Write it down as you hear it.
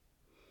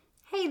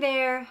Hey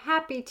there,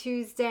 happy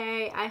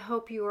Tuesday. I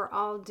hope you are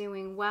all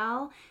doing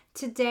well.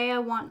 Today I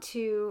want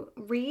to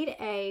read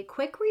a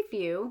quick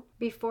review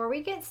before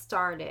we get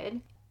started.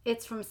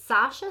 It's from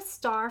Sasha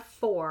Star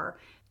 4.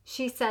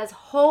 She says,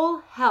 Whole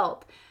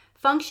Health,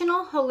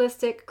 Functional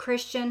Holistic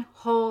Christian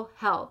Whole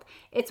Health.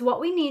 It's what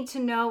we need to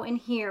know and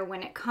hear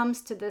when it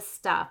comes to this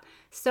stuff.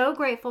 So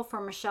grateful for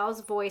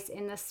Michelle's voice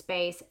in this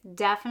space.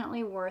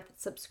 Definitely worth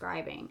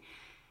subscribing.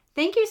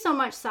 Thank you so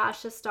much,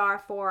 Sasha Star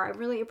 4. I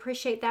really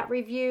appreciate that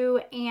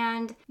review.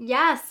 And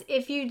yes,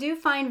 if you do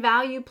find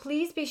value,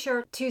 please be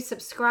sure to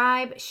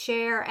subscribe,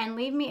 share, and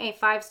leave me a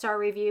 5-star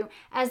review,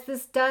 as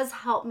this does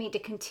help me to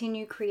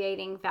continue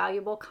creating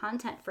valuable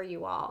content for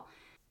you all.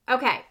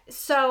 Okay,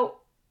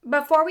 so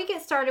before we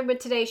get started with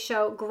today's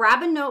show,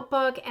 grab a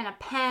notebook and a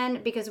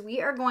pen because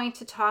we are going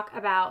to talk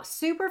about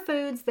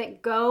superfoods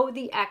that go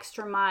the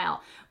extra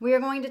mile. We are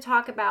going to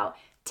talk about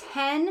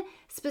 10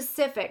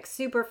 specific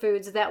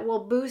superfoods that will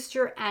boost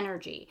your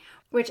energy,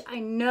 which I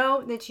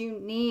know that you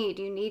need.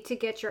 You need to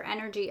get your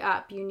energy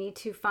up. You need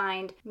to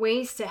find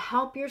ways to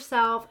help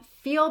yourself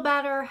feel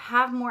better,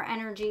 have more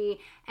energy,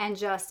 and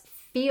just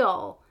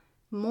feel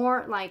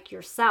more like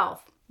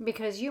yourself,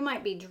 because you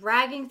might be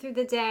dragging through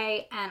the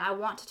day. And I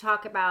want to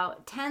talk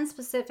about 10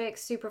 specific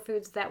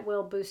superfoods that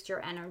will boost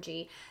your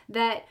energy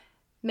that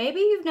maybe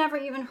you've never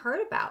even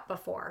heard about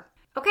before.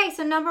 Okay,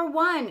 so number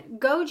 1,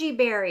 goji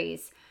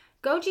berries.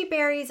 Goji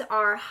berries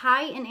are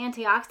high in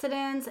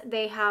antioxidants.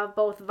 They have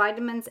both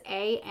vitamins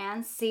A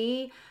and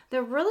C.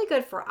 They're really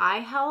good for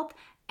eye health,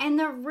 and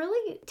they're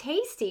really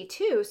tasty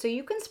too. So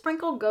you can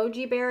sprinkle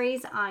goji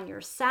berries on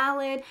your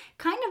salad,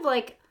 kind of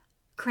like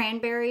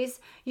cranberries.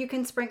 You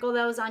can sprinkle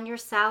those on your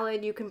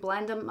salad. You can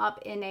blend them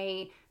up in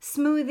a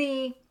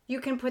smoothie.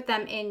 You can put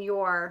them in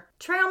your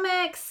trail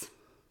mix,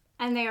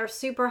 and they are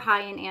super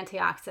high in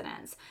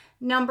antioxidants.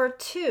 Number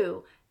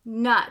 2,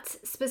 nuts,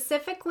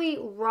 specifically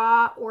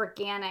raw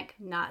organic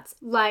nuts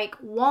like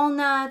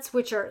walnuts,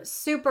 which are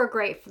super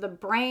great for the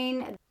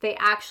brain. They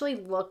actually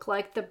look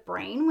like the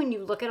brain when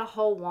you look at a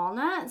whole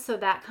walnut, so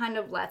that kind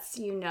of lets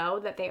you know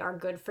that they are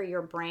good for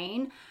your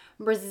brain.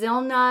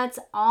 Brazil nuts,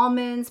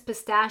 almonds,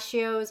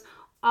 pistachios,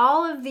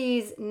 all of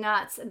these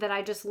nuts that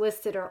I just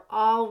listed are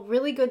all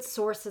really good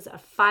sources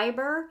of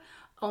fiber,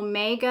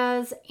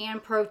 omegas,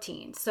 and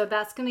protein. So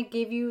that's going to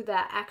give you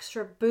that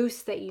extra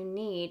boost that you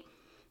need.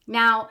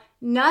 Now,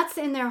 nuts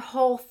in their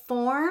whole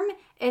form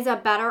is a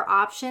better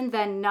option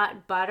than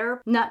nut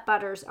butter. Nut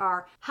butters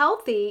are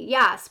healthy,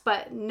 yes,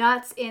 but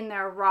nuts in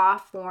their raw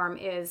form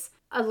is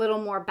a little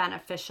more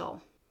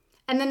beneficial.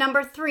 And then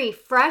number 3,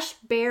 fresh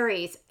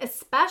berries,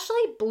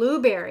 especially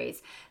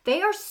blueberries.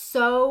 They are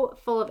so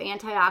full of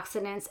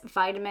antioxidants,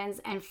 vitamins,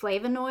 and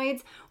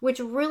flavonoids, which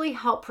really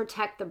help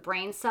protect the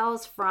brain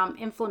cells from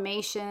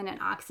inflammation and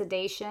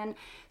oxidation.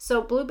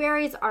 So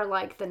blueberries are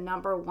like the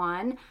number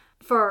 1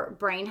 for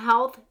brain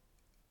health,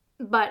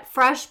 but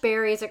fresh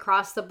berries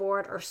across the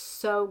board are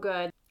so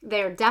good.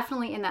 They're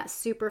definitely in that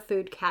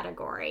superfood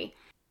category.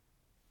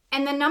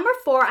 And then number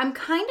 4, I'm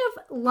kind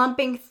of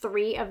lumping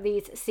 3 of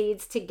these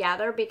seeds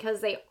together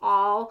because they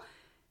all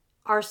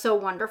are so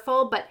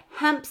wonderful, but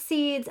hemp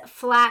seeds,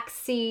 flax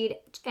seed,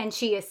 and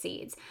chia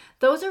seeds.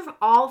 Those are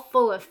all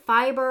full of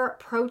fiber,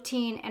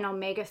 protein, and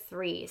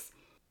omega-3s.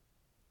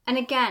 And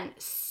again,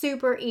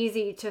 super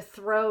easy to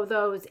throw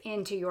those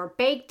into your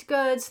baked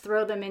goods,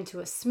 throw them into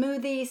a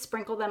smoothie,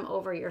 sprinkle them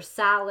over your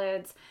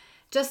salads,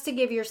 just to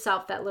give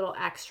yourself that little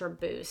extra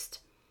boost.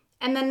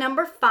 And then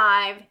number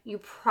 5, you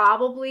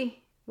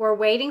probably were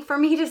waiting for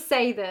me to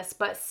say this,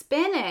 but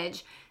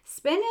spinach.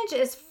 Spinach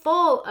is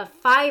full of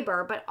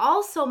fiber, but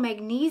also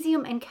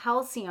magnesium and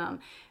calcium.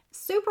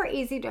 Super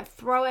easy to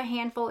throw a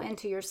handful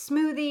into your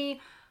smoothie,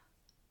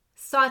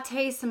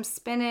 saute some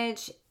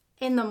spinach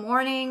in the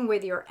morning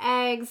with your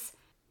eggs.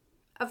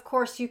 Of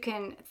course, you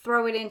can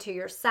throw it into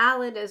your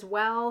salad as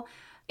well.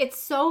 It's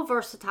so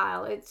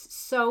versatile. It's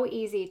so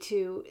easy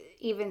to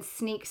even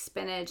sneak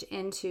spinach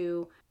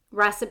into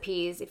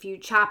recipes. If you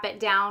chop it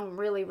down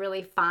really,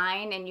 really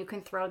fine, and you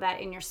can throw that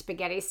in your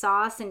spaghetti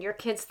sauce, and your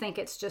kids think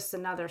it's just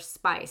another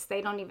spice.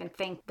 They don't even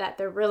think that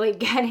they're really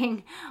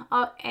getting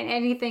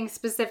anything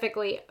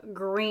specifically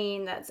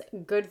green that's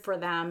good for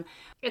them.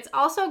 It's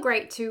also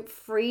great to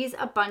freeze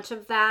a bunch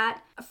of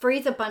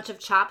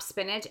chopped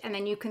spinach, and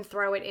then you can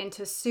throw it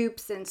into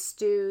soups and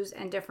stews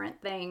and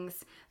different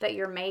things that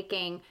you're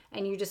making,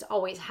 and you just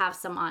always have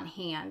some on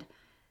hand.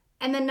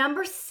 And then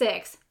number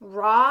 6,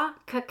 raw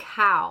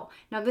cacao.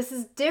 Now this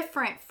is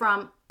different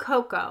from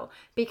cocoa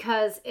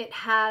because it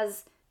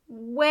has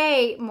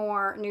way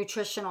more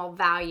nutritional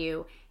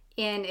value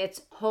in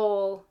its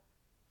whole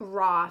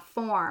raw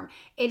form.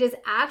 It is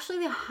actually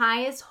the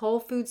highest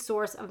whole food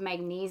source of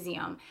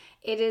magnesium.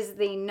 It is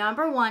the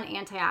number 1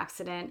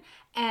 antioxidant.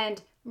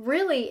 And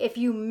really, if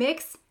you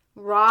mix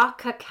raw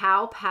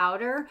cacao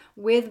powder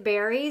with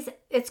berries,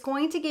 it's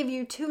going to give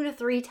you 2 to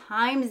 3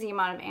 times the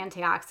amount of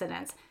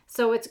antioxidants.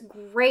 So it's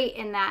great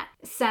in that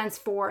sense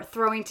for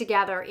throwing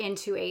together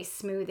into a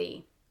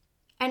smoothie.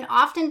 And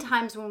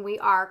oftentimes when we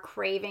are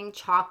craving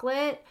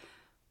chocolate,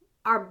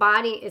 our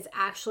body is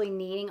actually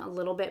needing a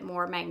little bit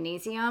more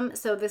magnesium.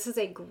 So this is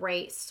a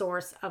great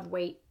source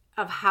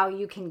of how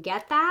you can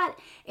get that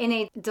in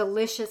a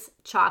delicious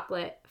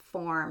chocolate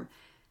form.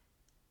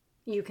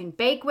 You can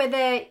bake with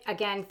it,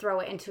 again, throw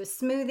it into a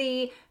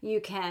smoothie.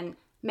 You can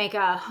make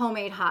a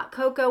homemade hot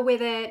cocoa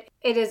with it.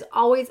 It is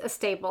always a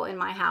staple in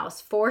my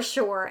house for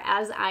sure.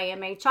 As I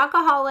am a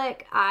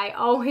chocoholic, I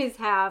always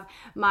have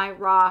my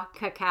raw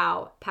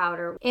cacao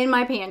powder in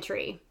my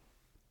pantry.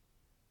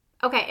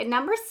 Okay, at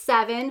number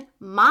 7,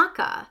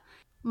 maca.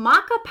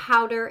 Maca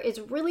powder is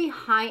really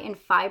high in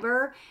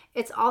fiber.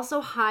 It's also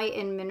high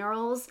in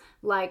minerals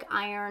like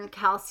iron,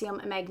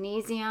 calcium, and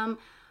magnesium,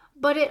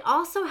 but it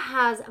also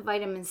has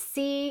vitamin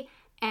C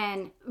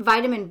and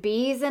vitamin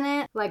B's in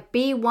it, like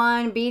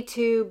B1,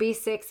 B2,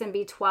 B6, and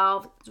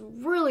B12. It's a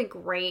really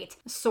great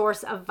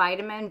source of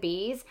vitamin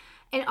B's.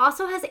 It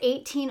also has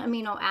 18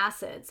 amino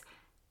acids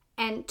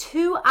and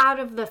 2 out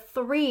of the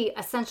 3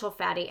 essential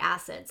fatty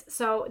acids.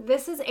 So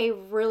this is a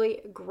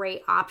really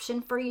great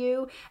option for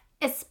you,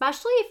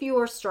 especially if you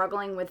are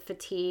struggling with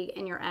fatigue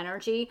and your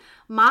energy.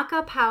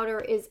 Maca powder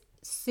is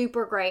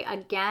super great.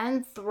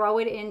 Again, throw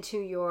it into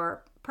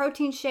your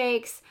protein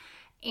shakes,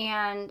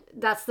 and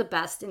that's the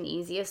best and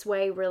easiest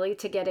way really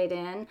to get it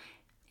in.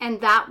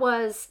 And that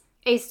was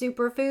a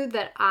superfood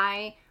that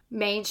I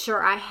made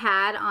sure I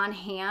had on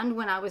hand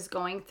when I was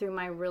going through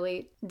my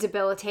really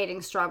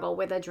debilitating struggle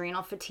with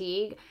adrenal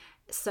fatigue.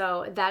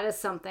 So that is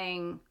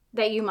something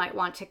that you might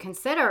want to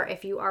consider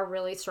if you are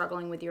really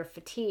struggling with your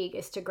fatigue,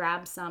 is to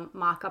grab some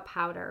maca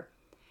powder.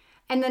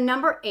 And the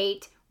number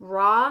 8,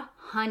 raw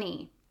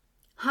honey.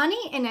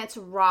 Honey in its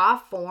raw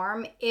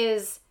form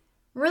is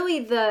really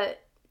the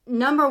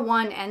number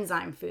 1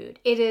 enzyme food.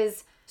 It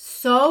is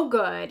so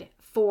good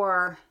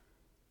for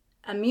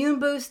immune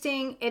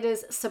boosting. It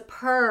is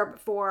superb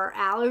for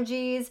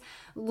allergies.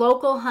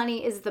 Local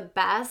honey is the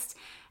best.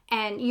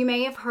 And you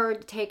may have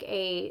heard, take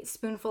a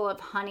spoonful of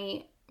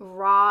honey,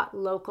 raw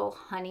local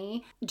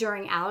honey,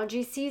 during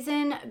allergy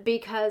season,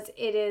 because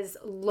it is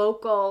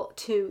local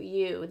to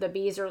you. The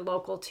bees are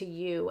local to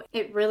you.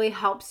 It really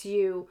helps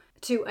you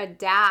to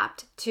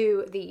adapt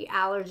to the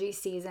allergy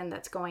season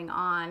that's going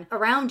on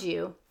around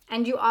you.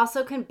 And you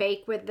also can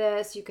bake with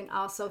this. You can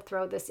also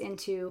throw this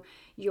into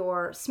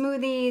your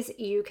smoothies.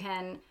 You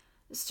can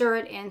stir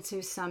it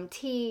into some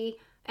tea.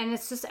 And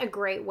it's just a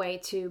great way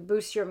to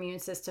boost your immune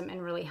system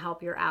and really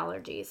help your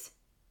allergies.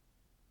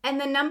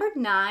 And the number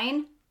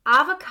 9,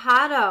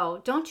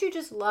 avocado. Don't you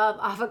just love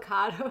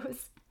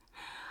avocados?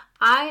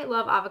 I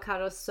love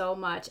avocados so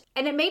much.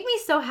 And it made me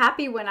so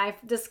happy when I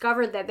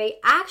discovered that they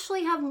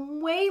actually have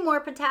way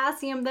more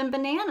potassium than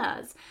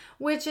bananas,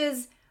 which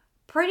is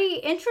pretty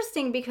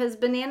interesting because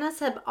bananas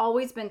have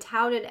always been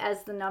touted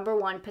as the number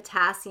 1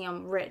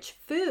 potassium-rich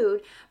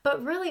food,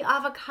 but really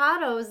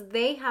avocados,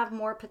 they have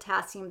more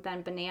potassium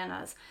than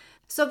bananas.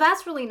 So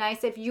that's really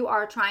nice if you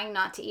are trying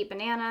not to eat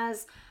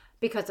bananas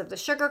because of the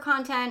sugar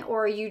content,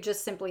 or you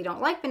just simply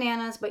don't like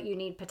bananas but you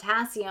need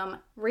potassium.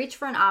 Reach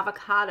for an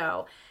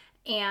avocado,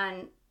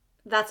 and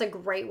that's a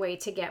great way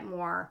to get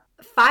more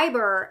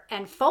fiber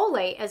and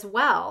folate as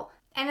well.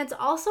 And it's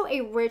also a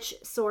rich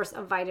source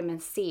of vitamin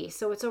C.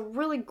 So it's a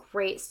really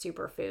great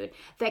superfood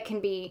that can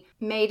be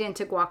made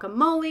into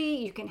guacamole.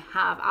 You can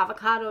have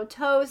avocado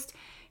toast.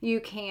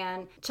 You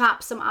can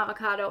chop some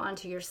avocado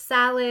onto your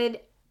salad,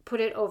 put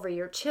it over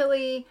your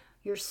chili,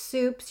 your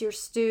soups, your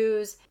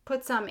stews,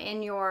 put some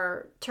in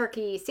your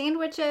turkey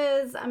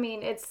sandwiches. I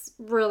mean, it's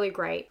really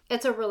great.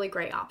 It's a really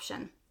great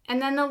option.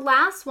 And then the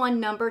last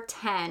one, number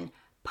 10,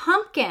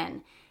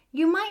 pumpkin.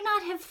 You might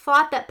not have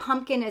thought that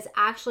pumpkin is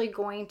actually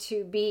going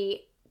to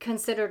be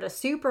considered a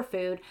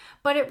superfood,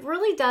 but it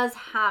really does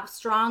have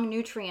strong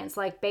nutrients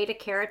like beta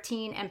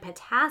carotene and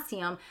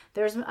potassium.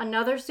 There's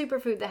another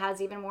superfood that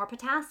has even more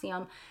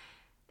potassium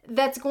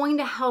that's going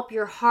to help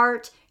your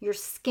heart, your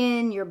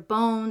skin, your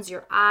bones,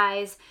 your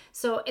eyes.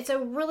 So it's a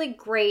really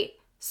great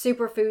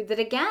superfood that,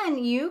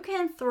 again, you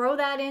can throw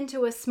that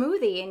into a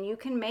smoothie and you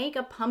can make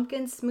a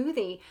pumpkin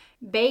smoothie,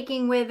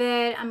 baking with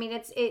it. I mean,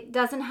 it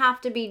doesn't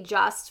have to be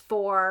just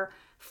for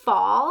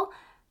fall.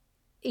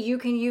 You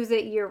can use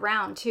it year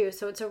round too.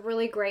 So it's a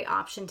really great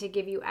option to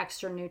give you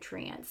extra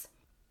nutrients.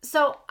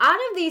 So out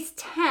of these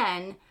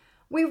 10,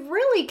 we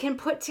really can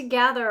put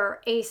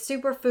together a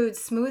superfood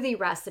smoothie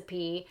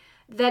recipe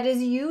that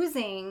is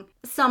using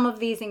some of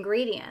these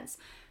ingredients.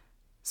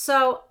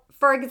 So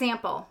for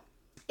example,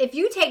 if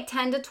you take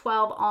 10 to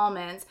 12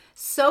 almonds,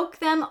 soak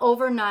them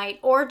overnight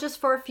or just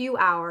for a few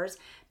hours,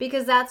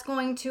 because that's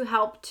going to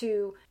help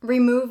to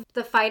remove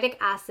the phytic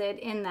acid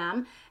in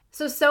them.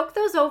 So soak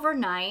those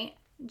overnight,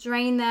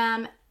 drain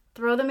them,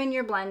 throw them in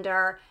your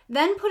blender,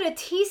 then put a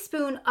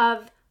teaspoon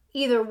of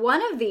either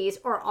one of these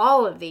or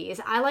all of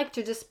these. I like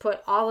to just put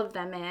all of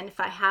them in if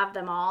I have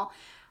them all.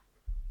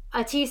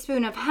 A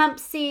teaspoon of hemp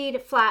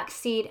seed, flax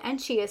seed, and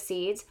chia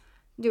seeds.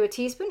 Do a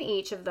teaspoon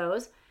each of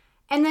those.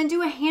 And then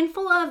do a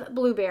handful of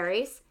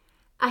blueberries,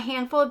 a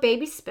handful of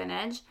baby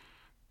spinach,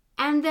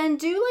 And then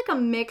do like a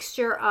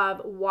mixture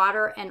of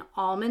water and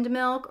almond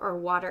milk or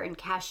water and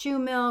cashew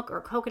milk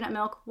or coconut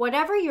milk,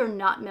 whatever your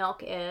nut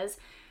milk is.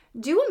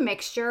 Do a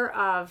mixture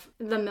of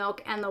the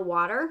milk and the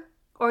water,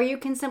 or you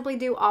can simply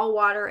do all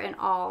water and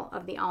all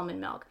of the almond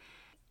milk.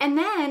 And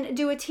then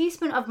do a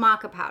teaspoon of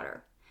maca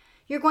powder.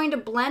 You're going to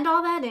blend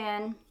all that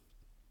in.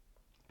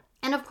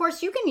 And of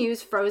course, you can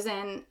use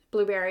frozen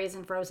blueberries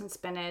and frozen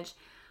spinach.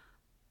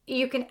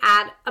 You can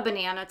add a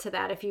banana to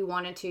that if you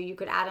wanted to. You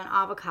could add an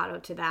avocado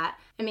to that.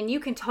 I mean, you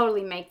can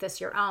totally make this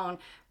your own.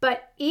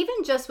 But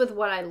even just with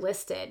what I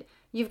listed,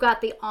 you've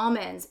got the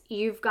almonds,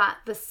 you've got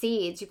the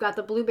seeds, you've got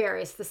the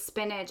blueberries, the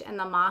spinach, and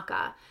the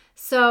maca.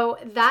 So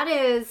that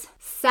is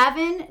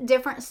 7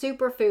 different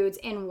superfoods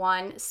in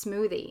one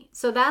smoothie.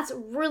 So that's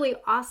really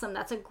awesome.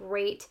 That's a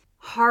great,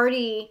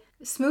 hearty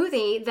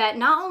smoothie that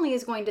not only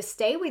is going to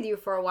stay with you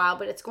for a while,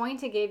 but it's going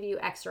to give you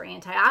extra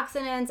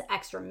antioxidants,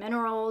 extra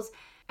minerals,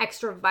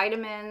 extra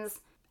vitamins,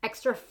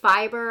 extra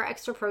fiber,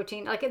 extra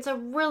protein. Like, it's a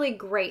really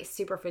great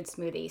superfood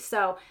smoothie.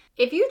 So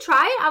if you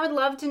try it, I would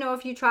love to know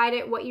if you tried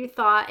it, what you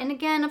thought. And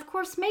again, of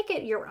course, make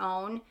it your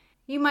own.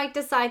 You might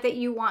decide that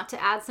you want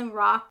to add some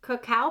raw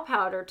cacao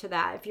powder to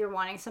that if you're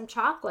wanting some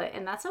chocolate,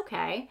 and that's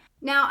okay.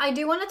 Now, I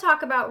do want to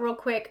talk about real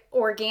quick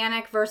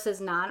organic versus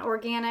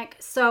non-organic.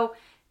 So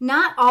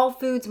not all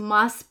foods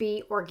must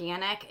be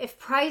organic. If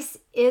price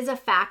is a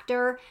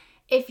factor,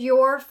 if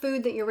your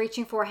food that you're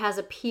reaching for has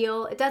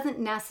appeal, it doesn't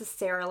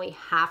necessarily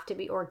have to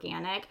be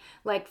organic.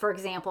 Like, for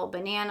example,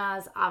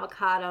 bananas,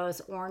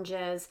 avocados,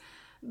 oranges.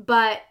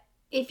 But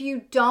if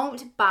you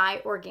don't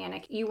buy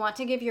organic, you want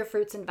to give your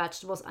fruits and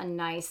vegetables a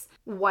nice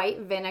white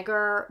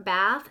vinegar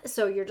bath.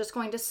 So you're just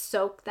going to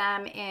soak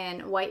them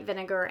in white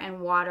vinegar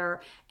and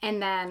water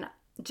and then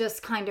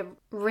just kind of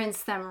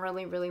rinse them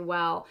really, really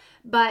well.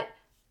 But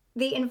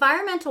the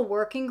Environmental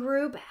Working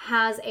Group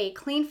has a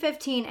Clean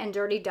 15 and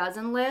Dirty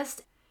Dozen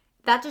list.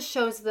 That just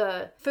shows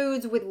the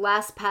foods with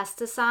less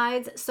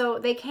pesticides. So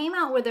they came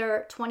out with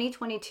their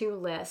 2022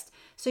 list.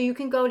 So you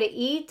can go to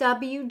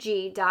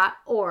ewg.org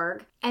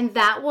and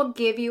that will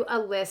give you a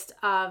list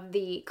of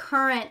the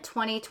current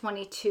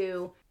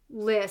 2022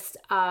 list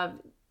of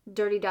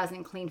Dirty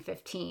Dozen Clean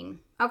 15.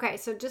 Okay,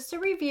 so just to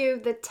review,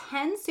 the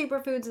 10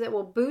 superfoods that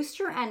will boost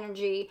your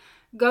energy: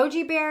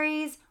 goji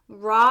berries,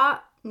 raw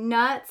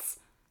nuts,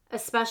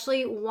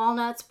 especially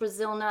walnuts,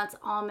 Brazil nuts,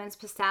 almonds,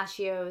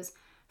 pistachios,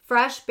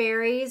 fresh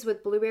berries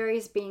with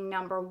blueberries being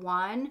number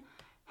 1,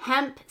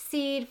 hemp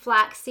seed,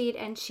 flaxseed,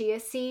 and chia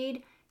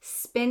seed,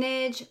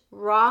 spinach,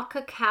 raw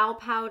cacao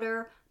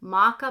powder,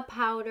 maca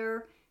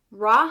powder,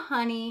 raw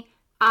honey,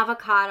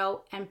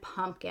 avocado, and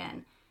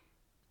pumpkin.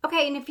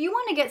 Okay, and if you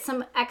want to get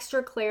some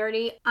extra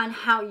clarity on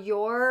how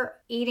your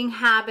eating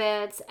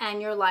habits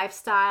and your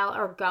lifestyle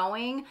are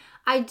going,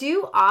 I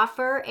do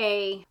offer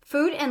a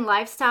food and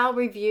lifestyle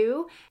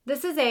review.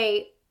 This is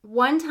a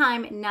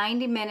one-time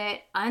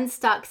 90-minute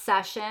unstuck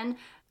session,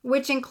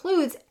 which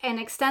includes an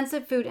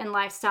extensive food and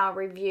lifestyle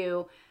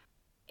review.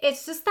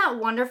 It's just that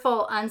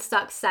wonderful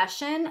unstuck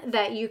session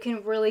that you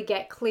can really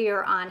get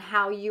clear on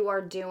how you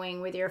are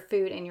doing with your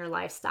food and your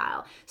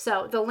lifestyle.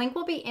 So the link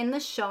will be in the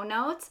show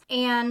notes,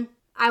 and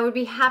I would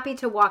be happy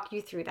to walk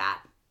you through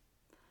that.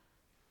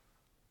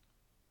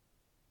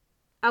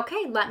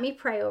 Okay, let me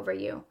pray over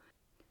you.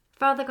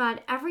 Father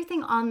God,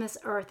 everything on this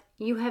earth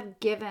you have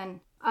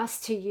given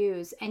us to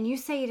use, and you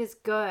say it is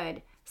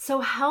good. So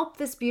help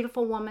this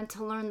beautiful woman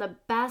to learn the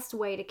best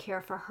way to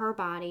care for her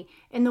body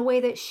in the way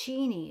that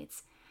she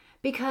needs,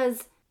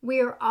 because we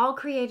are all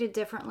created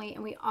differently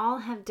and we all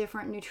have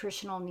different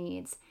nutritional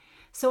needs.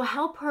 So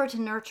help her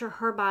to nurture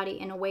her body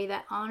in a way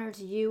that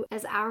honors you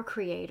as our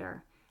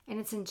creator. And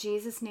it's in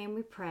Jesus' name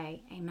we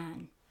pray.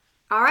 Amen.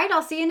 All right,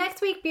 I'll see you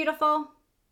next week, beautiful.